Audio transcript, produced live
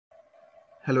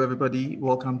Hello, everybody.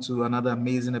 Welcome to another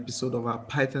amazing episode of our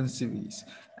Python series.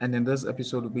 And in this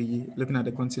episode, we'll be looking at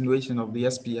the continuation of the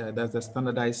SPI, that's the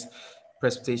Standardized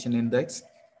Precipitation Index.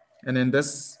 And in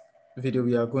this video,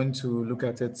 we are going to look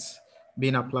at it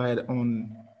being applied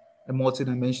on a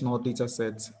multidimensional data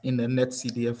set in the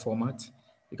NetCDF format.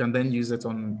 You can then use it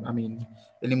on,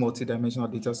 any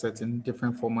multidimensional data set in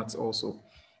different formats also.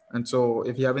 And so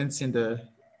if you haven't seen the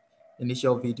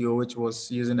initial video, which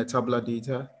was using the tabular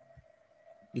data,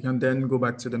 you can then go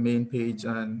back to the main page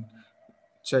and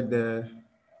check the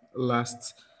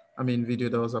last, video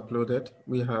that was uploaded.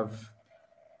 We have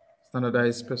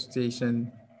standardized precipitation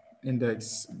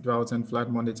index, drought and flood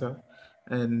monitor,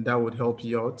 and that would help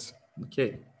you out.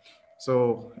 Okay,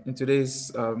 so in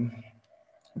today's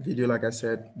video, like I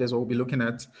said, this what we'll be looking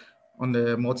at on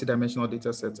the multidimensional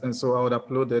data set. And so I would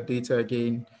upload the data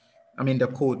again, the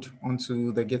code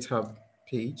onto the GitHub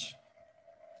page,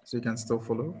 so you can still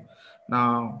follow.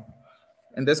 Now,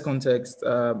 in this context,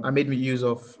 I made use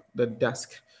of the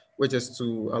desk, which is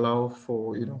to allow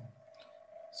for,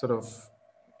 sort of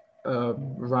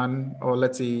run, or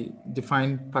let's say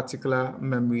define particular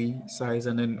memory size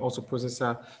and then also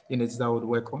processor units that would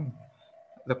work on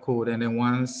the code. And then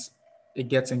once it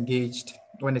gets engaged,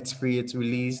 when it's free, it's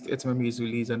released, its memory is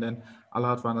released, and then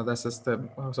allowed for another system,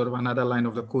 or sort of another line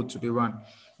of the code to be run.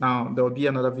 Now, there will be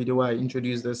another video where I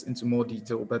introduce this into more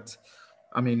detail, but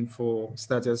for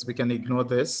starters, we can ignore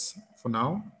this for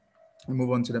now and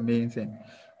move on to the main thing.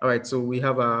 All right, so we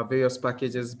have our various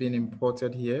packages being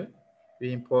imported here.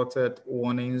 We imported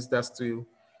warnings, that's to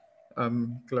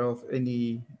clear off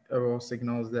any error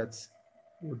signals that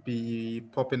would be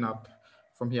popping up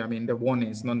from here. The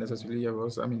warnings, not necessarily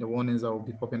errors. The warnings that will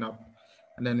be popping up.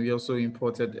 And then we also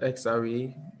imported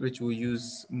Xarray, which we'll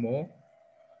use more.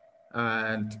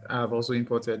 And I've also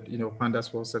imported, Pandas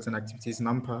for certain activities,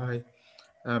 NumPy.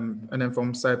 And then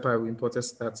from SciPy, we imported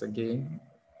stats again.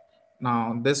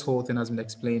 Now, this whole thing has been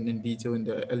explained in detail in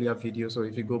the earlier video. So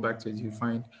if you go back to it, you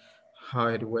find how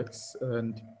it works.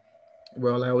 And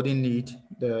well, I wouldn't need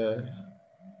the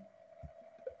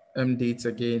dates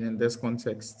again in this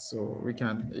context, so we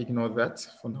can ignore that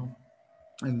for now.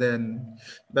 And then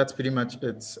that's pretty much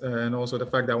it. And also the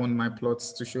fact that I want my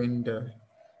plots to show in the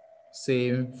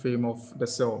same frame of the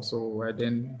cell. So I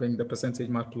then bring the percentage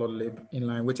matplotlib in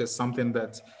line, which is something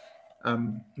that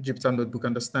Jupyter Notebook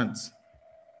understands.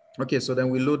 Okay, so then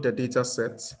we load the data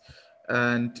set.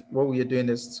 And what we are doing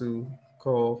is to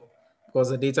call, because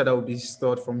the data that will be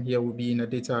stored from here will be in a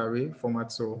data array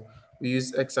format. So we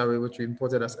use Xarray, which we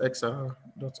imported as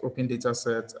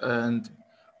xr.openDataset, and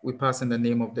we pass in the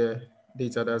name of the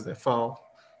data, that's the file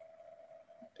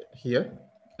here.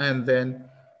 And then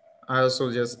I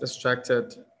also just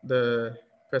extracted the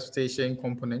precipitation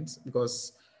component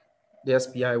because the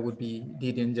SPI would be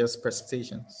needing just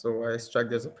precipitation. So I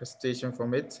extracted the precipitation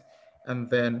from it. And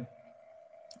then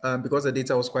because the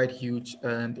data was quite huge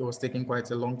and it was taking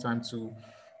quite a long time to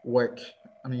work,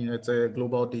 it's a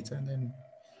global data, and then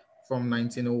from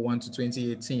 1901 to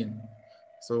 2018.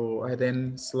 So I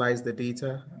then sliced the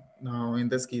data. Now, in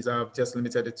this case, I've just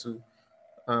limited it to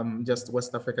just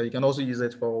West Africa. You can also use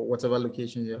it for whatever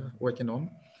location you're working on.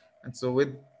 And so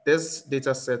with this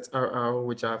data set RR,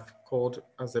 which I've called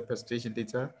as the precipitation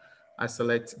data, I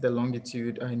select the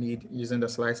longitude I need using the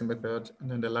slicing method,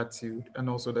 and then the latitude, and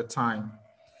also the time.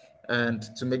 And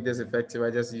to make this effective, I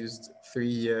just used 3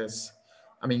 years,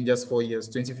 just 4 years,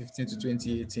 2015 to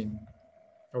 2018.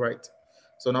 All right.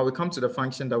 So now we come to the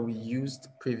function that we used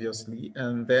previously,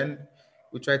 and then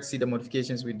we try to see the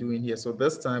modifications we do in here. So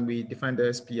this time we define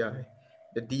the SPI.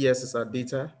 The DS is our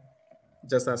data,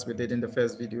 just as we did in the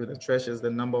first video. The trash is the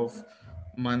number of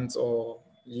months or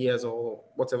years or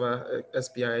whatever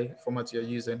SPI format you're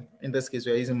using. In this case,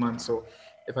 we're using months. So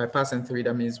if I pass in 3,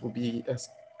 that means will be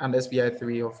an SPI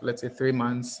 3 of, let's say, 3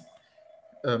 months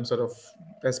sort of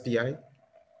SPI.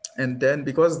 And then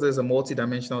because there's a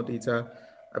multi-dimensional data,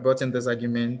 I brought in this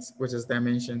argument, which is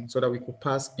dimension, so that we could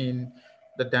pass in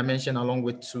the dimension along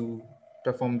with to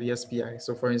perform the SPI.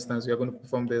 So for instance, we are going to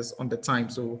perform this on the time.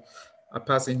 So I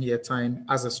pass in here time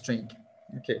as a string.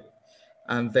 Okay.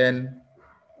 And then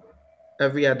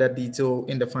every other detail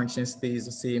in the function stays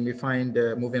the same. We find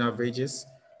the moving averages,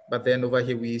 but then over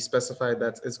here, we specify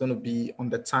that it's going to be on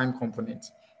the time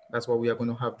component. That's what we are going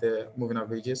to have the moving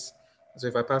averages. So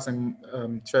if I pass a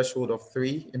threshold of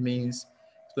 3, it means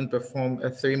it's going to perform a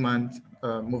 3-month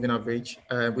moving average.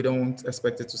 We don't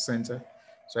expect it to center.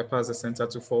 So I pass the center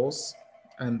to false.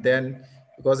 And then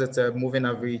because it's a moving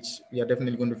average, we are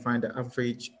definitely going to find the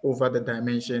average over the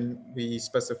dimension we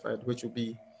specified, which will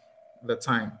be the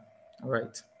time. All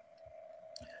right.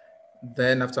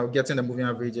 Then after getting the moving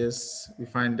averages, we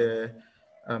find the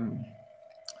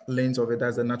length of it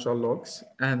as the natural logs.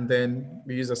 And then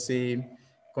we use the same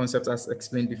concept as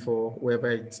explained before, whereby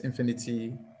it's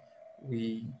infinity,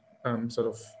 we sort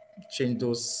of change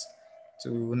those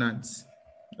to nonce.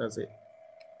 That's it.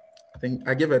 I think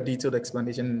I gave a detailed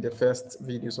explanation in the first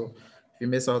video. So if you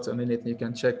miss out on anything, you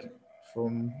can check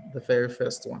from the very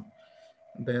first one.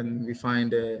 Then we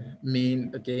find the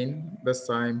mean again, this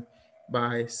time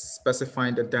by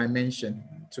specifying the dimension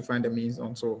to find the means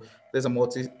on. So there's a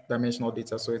multi-dimensional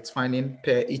data. So it's finding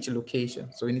per each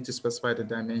location. So we need to specify the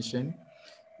dimension.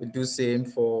 We do same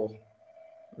for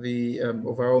the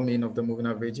overall mean of the moving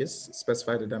averages,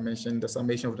 specify the dimension, the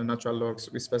summation of the natural logs,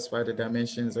 we specify the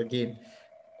dimensions again,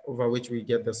 over which we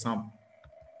get the sum.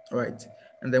 All right.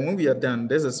 And then when we are done,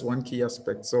 this is one key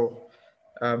aspect. So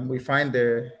we find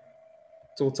the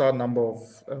total number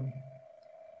of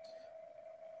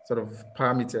sort of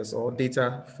parameters or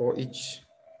data for each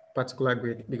particular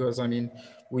grid, because I mean,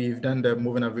 we've done the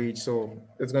moving average. So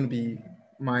it's going to be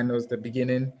minus the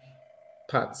beginning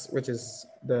parts, which is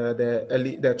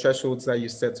the thresholds that you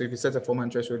set. So if you set a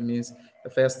 4-man threshold, means the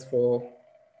first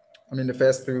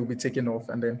three will be taken off,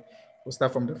 and then we'll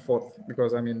start from the fourth,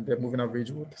 because I mean the moving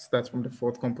average would start from the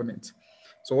fourth component.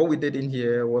 So what we did in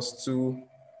here was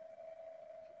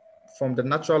from the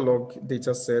natural log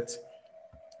data set.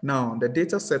 Now the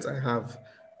data set I have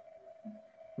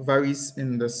varies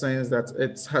in the sense that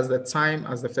it has the time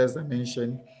as the first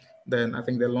dimension. Then I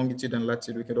think the longitude and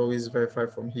latitude we could always verify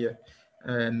from here.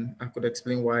 And I could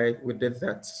explain why we did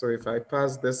that. So if I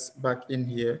pass this back in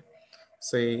here,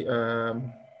 say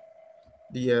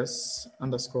DS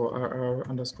underscore RR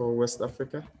underscore West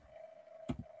Africa.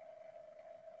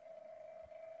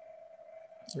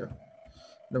 Yeah,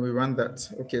 then we run that.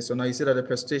 Okay, so now you see that the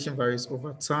precipitation varies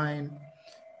over time,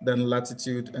 then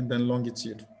latitude, and then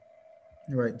longitude.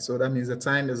 Right, so that means the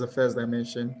time is the first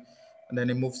dimension, and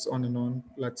then it moves on and on,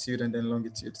 latitude and then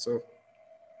longitude. So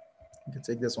you can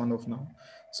take this one off now.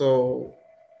 So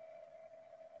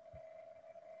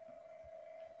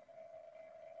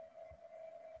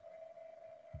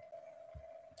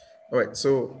all right,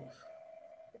 so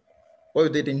what we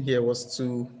did in here was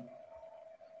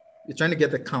we're trying to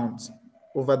get the count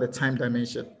over the time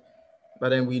dimension, but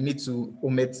then we need to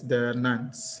omit the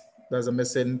nonce. There's a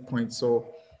missing point. So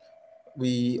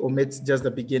we omit just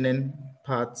the beginning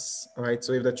parts, right?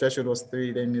 So if the threshold was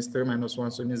 3, then it's 3 minus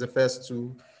 1. So it means the first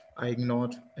 2 are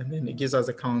ignored, and then it gives us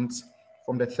a count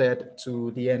from the third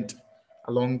to the end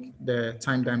along the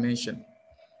time dimension.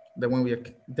 Then when we are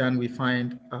done, we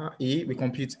find A, we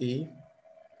compute A,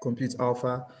 compute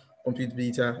alpha, compute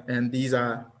beta, and these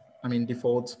are, I mean,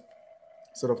 default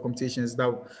sort of computations that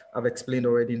I've explained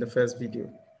already in the first video.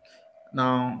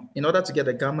 Now, in order to get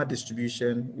the gamma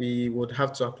distribution, we would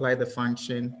have to apply the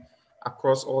function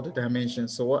across all the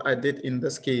dimensions. So what I did in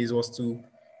this case was to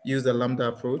use the lambda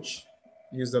approach,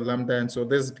 use the lambda, and so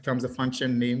this becomes a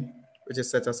function name, which is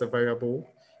set as a variable,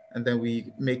 and then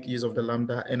we make use of the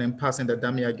lambda and then pass in the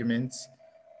dummy arguments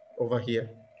over here.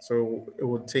 So it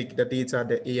will take the data,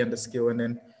 the A and the scale, and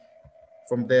then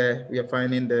from there, we are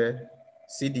finding the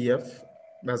CDF,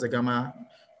 that's a gamma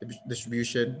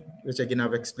distribution, which again,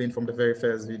 I've explained from the very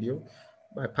first video,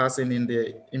 by passing in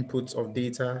the inputs of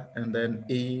data and then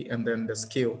A and then the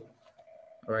scale.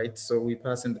 All right, so we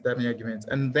pass in the dummy argument,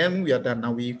 and then we are done.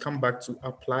 Now we come back to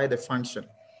apply the function.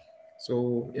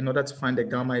 So in order to find the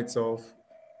gamma itself,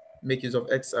 make use of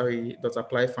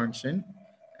Xarray.apply function,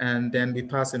 and then we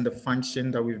pass in the function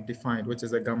that we've defined, which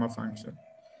is a gamma function.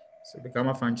 So the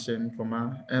gamma function,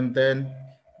 comma, and then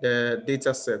the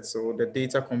data set. So the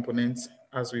data component,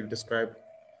 as we've described,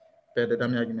 per the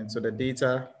dummy argument. So the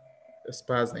data is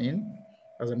passed in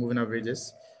as the moving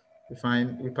averages. We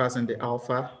pass in the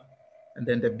alpha and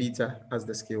then the beta as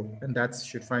the scale. And that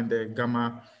should find the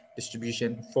gamma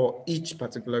distribution for each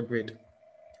particular grid.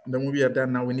 And then when we are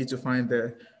done, now we need to find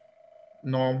the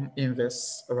norm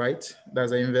inverse, right?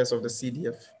 That's the inverse of the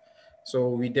CDF. So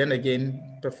we then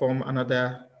again perform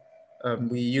another,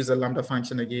 we use a lambda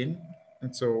function again.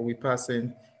 And so we pass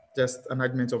in just an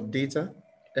argument of data,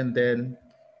 and then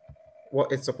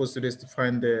what it's supposed to do is to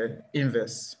find the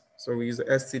inverse. So we use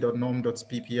the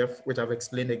st.norm.ppf, which I've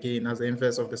explained again as the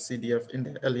inverse of the CDF in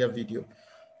the earlier video.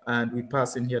 And we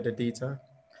pass in here the data.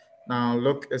 Now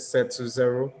look is set to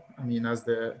 0, I mean, as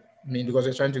the mean, because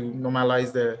we're trying to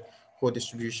normalize the whole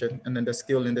distribution. And then the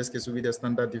scale in this case will be the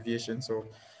standard deviation. So,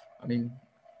 I mean,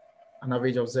 an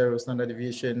average of 0, standard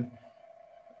deviation,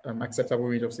 acceptable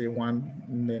range of say 1,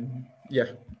 and then, yeah,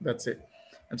 that's it.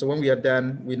 And so when we are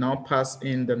done, we now pass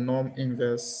in the norm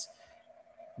inverse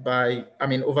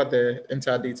over the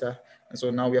entire data. And so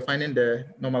now we are finding the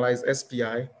normalized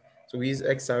SPI. So we use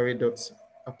Xarray dot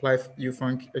apply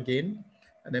ufunc again,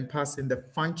 and then pass in the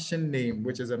function name,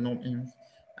 which is a norm_inf,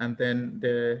 and then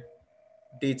the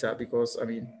data, because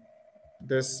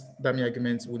this dummy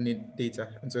argument will need data.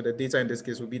 And so the data in this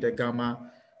case will be the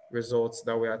gamma results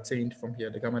that were attained from here,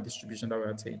 the gamma distribution that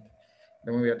were attained.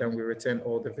 Then when we are done, we return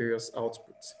all the various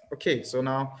outputs. Okay, so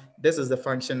now this is the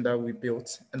function that we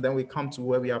built, and then we come to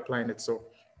where we are applying it. So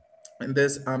in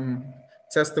this,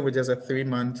 tested with just a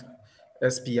 3-month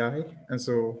SPI. And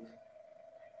so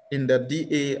in the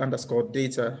DA underscore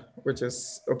data, which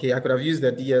is, okay, I could have used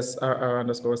the DSRR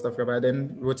underscore stuff, but I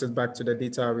then wrote it back to the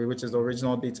data array, which is the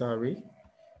original data array.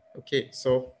 Okay,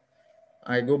 so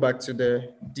I go back to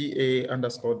the DA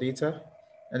underscore data,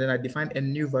 and then I define a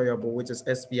new variable, which is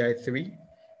SPI3.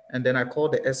 And then I call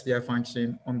the SPI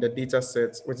function on the data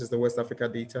set, which is the West Africa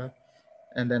data.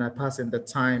 And then I pass in the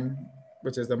time,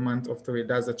 which is the month of 3,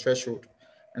 that's the threshold.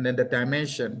 And then the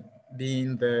dimension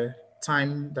being the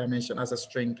time dimension as a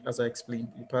string, as I explained,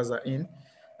 you pass that in.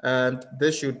 And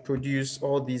this should produce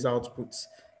all these outputs.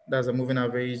 That's the moving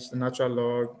average, the natural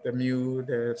log, the mu,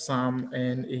 the sum,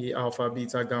 N, A, alpha,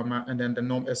 beta, gamma, and then the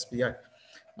norm SPI.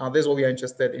 Now this is what we are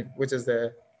interested in, which is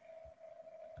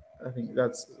I think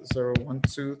that's 0, 1,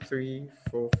 2, 3,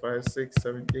 4, 5, 6,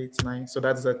 7, 8, 9. So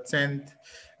that's the 10th,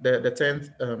 the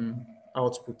 10th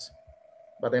output.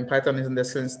 But then Python in the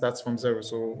sense starts from 0.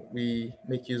 So we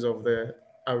make use of the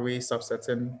array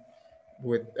subsetting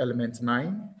with element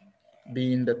 9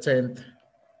 being the 10th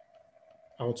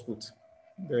output,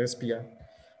 the SPI.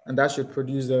 And that should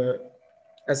produce the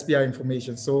SPI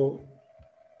information. So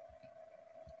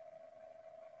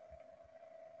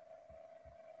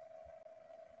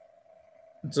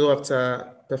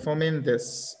after performing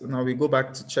this, now we go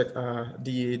back to check our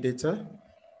DA data,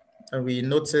 and we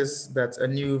notice that a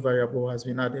new variable has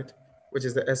been added, which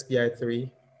is the SPI3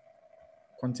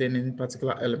 containing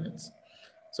particular elements.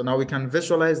 So now we can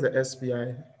visualize the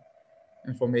SPI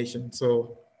information.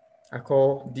 So I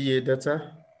call DA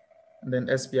data and then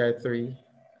SPI3,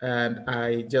 and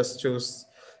I chose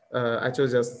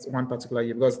just one particular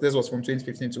year because this was from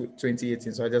 2015 to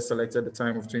 2018. So I just selected the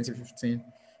time of 2015,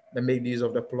 then made use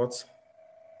of the plot,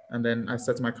 and then I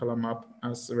set my color map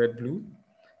as red, blue.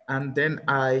 And then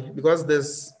because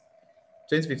this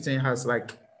 2015 has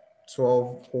like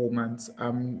 12 whole months,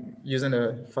 I'm using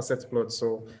a facet plot.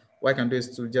 So what I can do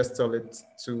is to just tell it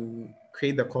to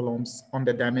create the columns on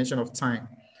the dimension of time.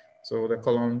 So the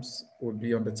columns would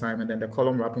be on the time, and then the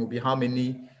column wrapping will be how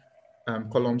many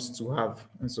columns to have.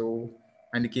 And so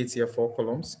I indicate here 4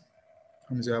 columns.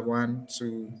 And so you have 1,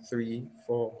 2, 3,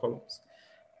 4 columns.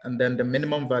 And then the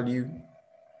minimum value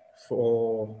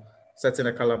for setting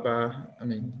a color bar,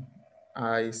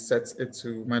 I set it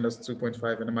to minus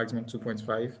 2.5 and the maximum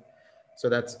 2.5, so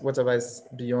that whatever is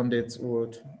beyond it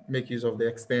would make use of the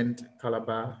extend color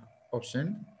bar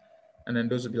option. And then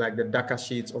those would be like the darker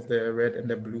shades of the red and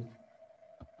the blue.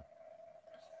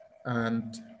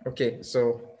 And okay,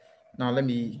 so now let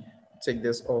me take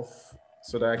this off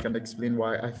so that I can explain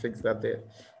why I fixed that there.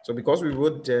 So because we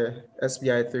wrote the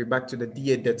SPI3 back to the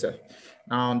DA data,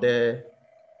 now the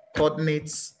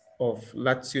coordinates of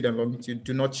latitude and longitude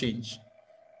do not change.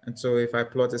 And so if I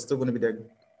plot, it's still going to be the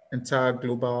entire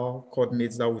global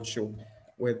coordinates that would show,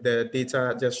 with the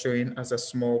data just showing as a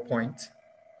small point.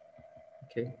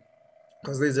 Okay,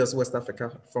 because this is just West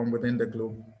Africa from within the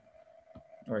globe.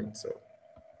 All right, so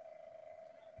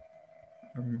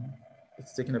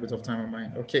it's taking a bit of time on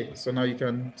mine. Okay, so now you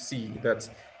can see that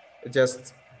it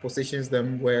just positions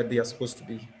them where they are supposed to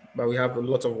be, but we have a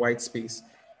lot of white space.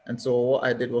 And so what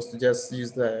I did was to just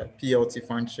use the PLT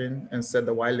function and set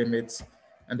the Y limit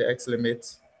and the X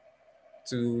limit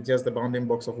to just the bounding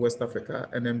box of West Africa,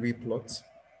 and then replot.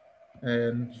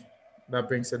 And that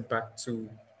brings it back to,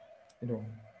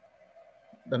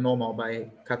 the normal by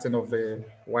cutting off the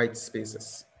white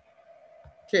spaces.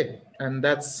 Okay, and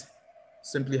that's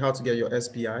simply how to get your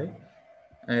SPI.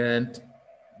 And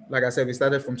like I said, we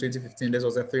started from 2015. This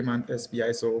was a 3-month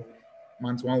SPI. So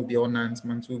month 1 would be all nines,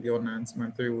 month 2 would be all nines,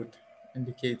 month 3 would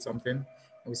indicate something.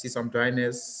 We see some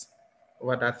dryness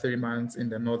over that 3 months in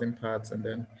the northern parts, and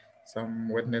then some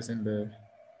wetness in the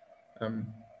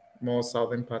more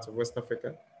southern parts of West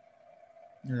Africa.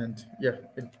 And yeah,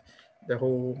 the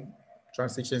whole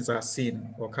transitions are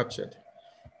seen or captured.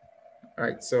 All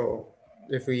right, so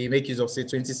if we make use of, say,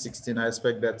 2016, I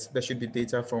expect that there should be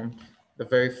data from the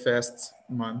very first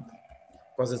month,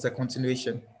 because it's a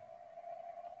continuation.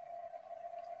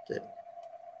 Okay.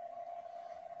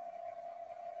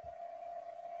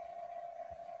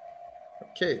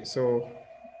 Okay, so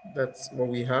that's what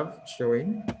we have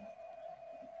showing.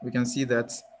 We can see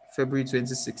that February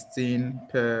 2016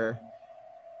 per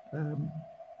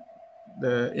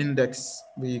the index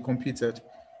we computed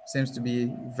seems to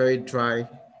be very dry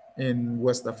in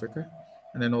West Africa,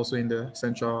 and then also in the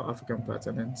Central African part,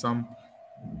 and then some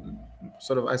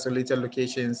sort of isolated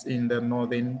locations in the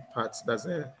northern parts. That's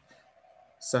the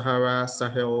Sahara,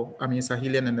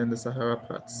 Sahelian, and then the Sahara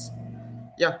parts.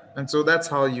 Yeah, and so that's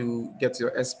how you get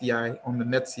your SPI on the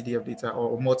NetCDF data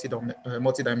or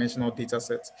multi-dimensional data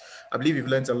set. I believe you've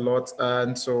learned a lot,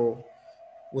 and so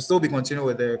we'll still be continuing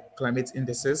with the climate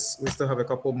indices. We still have a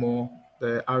couple more,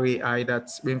 the RAI,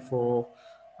 that's rainfall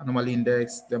anomaly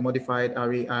index, the modified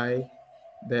RAI,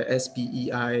 the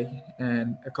SPEI,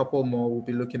 and a couple more we'll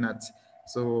be looking at.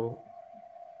 So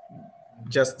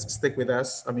just stick with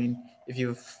us. I mean, if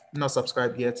you've not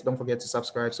subscribed yet, don't forget to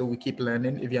subscribe so we keep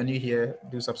learning. If you're new here,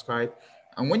 do subscribe.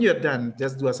 And when you're done,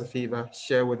 just do us a favor,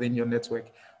 share within your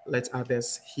network. Let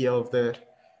others hear of the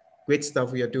great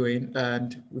stuff we are doing,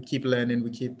 and we keep learning, we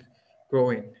keep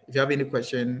growing. If you have any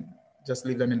question, just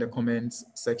leave them in the comments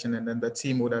section and then the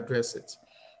team would address it.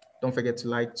 Don't forget to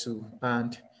like too,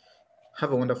 and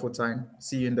have a wonderful time.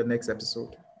 See you in the next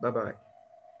episode. Bye-bye.